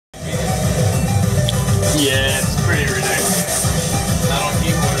Yeah, it's pretty ridiculous. Not on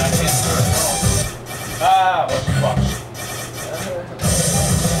keyboard, I can't do it. Ah, what the fuck?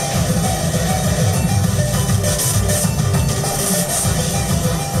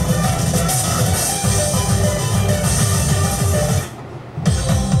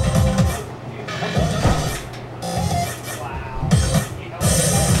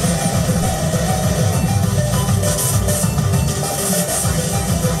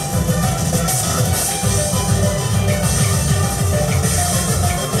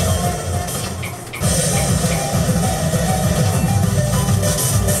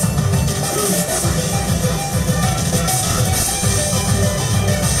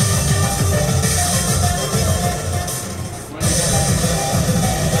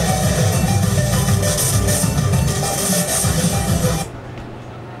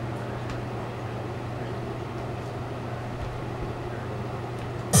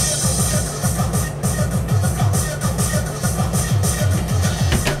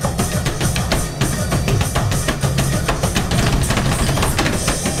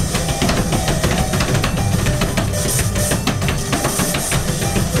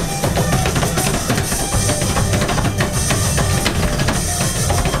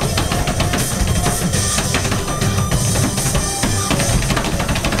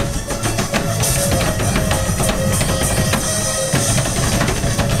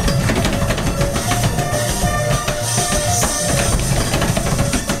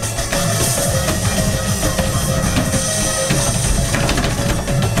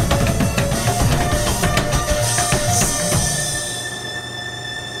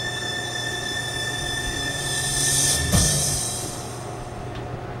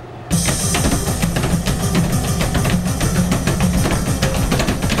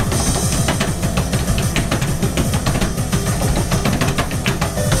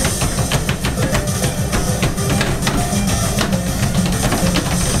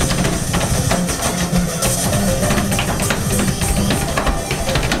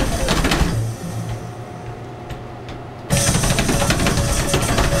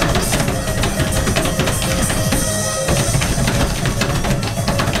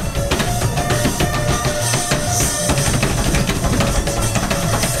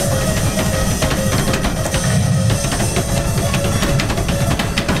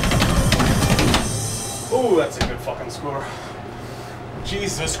 That's a good fucking score.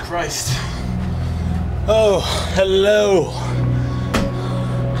 Jesus Christ. Oh, hello.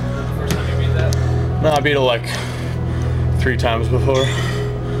 The first time you beat that? No, I beat it like 3 times before.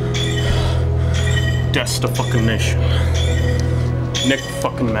 Death's the fucking nation. Nick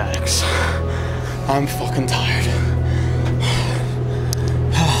fucking Maddox. I'm fucking tired.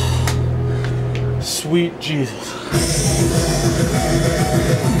 Sweet Jesus.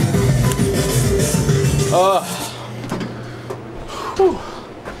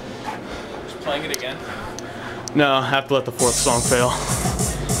 Just playing it again? No, I have to let the 4th song fail.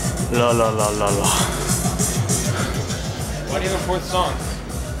 La la la la la. Why do you have a 4th song?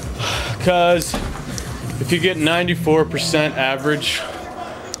 Because if you get 94% average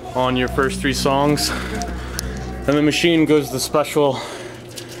on your first 3 songs, then the machine goes to special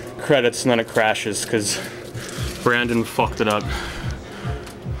credits and then it crashes because Brandon fucked it up.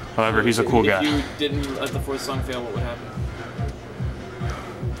 However, he's a cool guy. If you didn't let the 4th song fail, what would happen?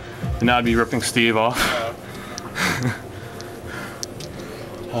 And now I'd be ripping Steve off.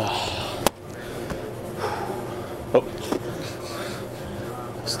 Oh.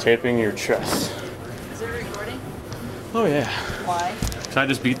 It's taping your chest. Is it recording? Oh yeah. Why? Because I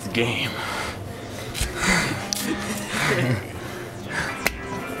just beat the game.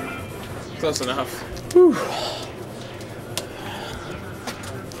 Close enough. Whew.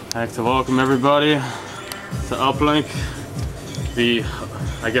 I'd like to welcome everybody to Uplink, the,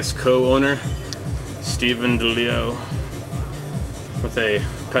 I guess, co-owner, Stephen DeLeo, with a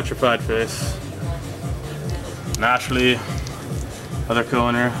petrified face. And Ashley, other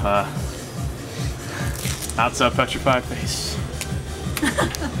co-owner, outside petrified face.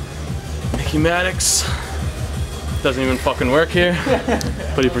 Mickey Maddox doesn't even fucking work here,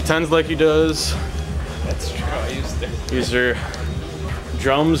 but he pretends like he does. That's true, I used to. These are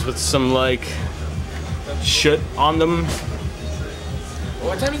drums with some like shit on them.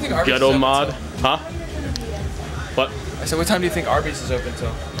 What time do you think Arby's is Ghetto open mod. till? Huh? What? I said, what time do you think Arby's is open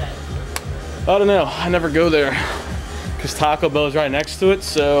till? I don't know. I never go there. Because Taco Bell's right next to it,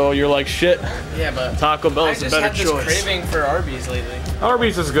 so you're like, shit. Yeah, but Taco Bell's a better choice. I just had this craving for Arby's lately.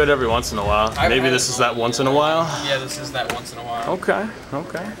 Arby's is good every once in a while. Maybe this is that once in a while? Yeah, this is that once in a while. Okay,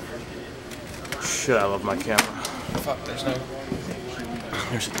 okay. Shit, I love my camera. Fuck, there's no...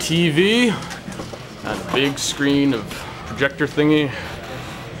 There's a TV. And a big screen of projector thingy.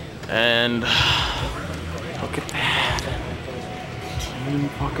 And look at that. Team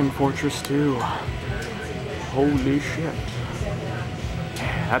fucking Fortress 2. Holy shit.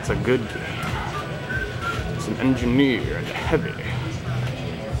 Yeah, that's a good game. It's an engineer and a heavy.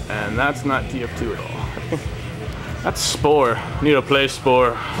 And that's not TF2 at all. That's Spore. Need to play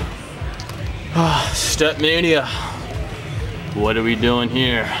Spore. Stepmania. What are we doing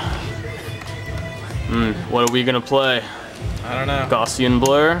here? What are we gonna play? I don't know. Gaussian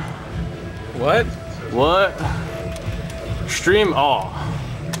blur? What? What? Stream? Oh.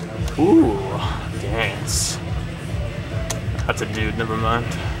 Ooh. Dance. That's a dude, never mind.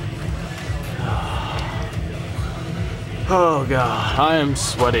 Oh god, I am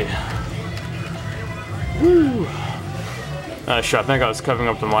sweaty. Woo. Nice shot. I think I was covering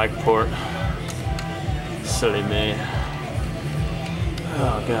up the mic port. Silly me.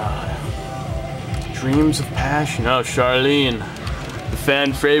 Oh god. Dreams of Passion. Oh, Charlene. The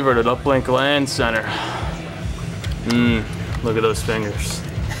fan favorite at Uplink Land Center. Look at those fingers.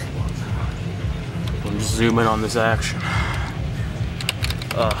 I'm just zoom in on this action.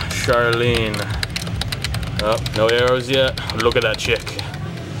 Charlene. Oh, no arrows yet. Look at that chick.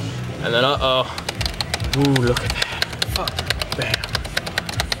 And then ooh, look at that. Fuck. Bam.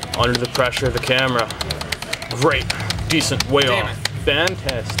 Under the pressure of the camera. Great. Decent. Way Damn off. it.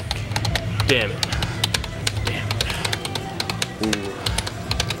 Fantastic. Damn it. Damn it. Ooh.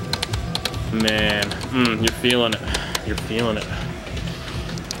 Man. You're feeling it. You're feeling it.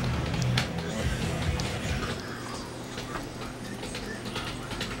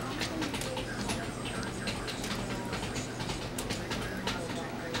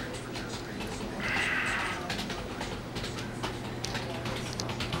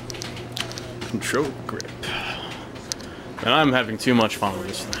 Control grip. And I'm having too much fun with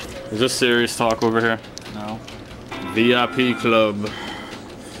this thing. Is this serious talk over here? No. VIP club.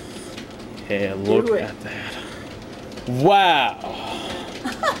 Yeah, look at that. Wow.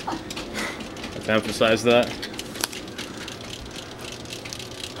 Let's emphasize that.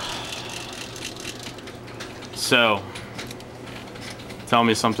 So, tell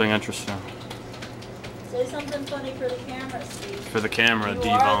me something interesting. Say something funny for the camera, Steve. For the camera, You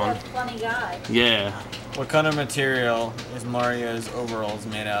Devon. are that funny guy. Yeah. What kind of material is Mario's overalls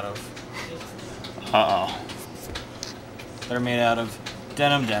made out of? Uh-oh. They're made out of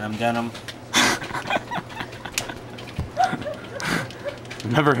denim, denim, denim.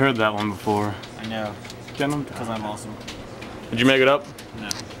 Never heard that one before. I know, Denim. because I'm awesome. Did you make it up?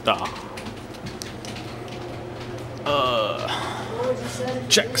 No. What would you say?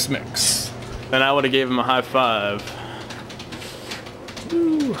 Chex Mix. Then I would have gave him a high five.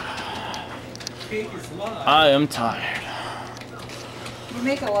 Woo. I am tired. You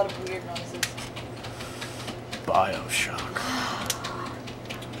make a lot of weird noises. Bioshock.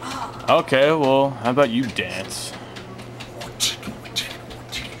 Okay, well, how about you dance?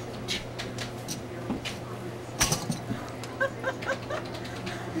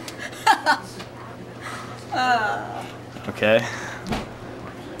 Okay.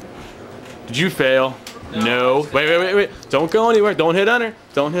 Did you fail? No. Wait. Don't go anywhere. Don't hit enter.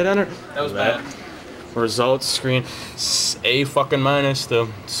 Don't hit enter. That was bad. Results screen. A fucking minus. The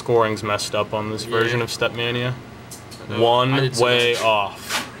scoring's messed up on this version of Stepmania. One way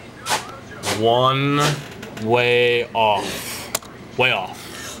off. One way off. Way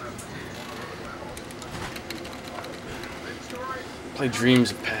off. Play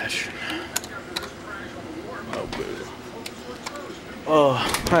Dreams of Passion. Oh, boo. Oh,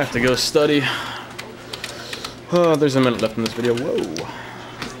 I have to go study. Oh, there's a minute left in this video. Whoa.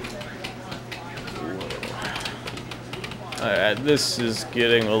 Alright, this is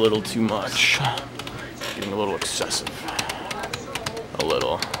getting a little too much. Getting a little excessive. A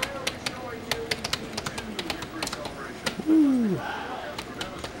little. Woo.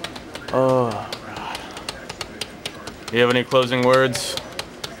 Oh, God. Do you have any closing words?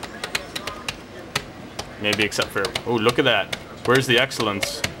 Maybe except for, oh, look at that. Where's the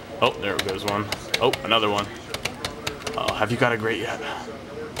excellence? Oh, there goes one. Oh, another one. Oh, have you got a great yet?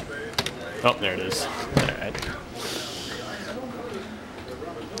 Oh, there it is. All right.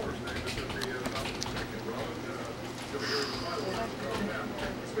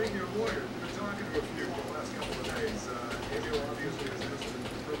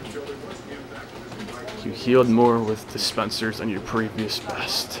 You healed more with dispensers than your previous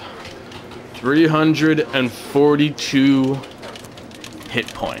best. 342 hit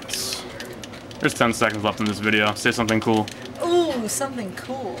points. There's 10 seconds left in this video. Say something cool. Ooh, something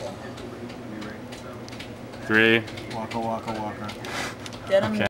cool. 3. Waka waka waka. Denim. Okay.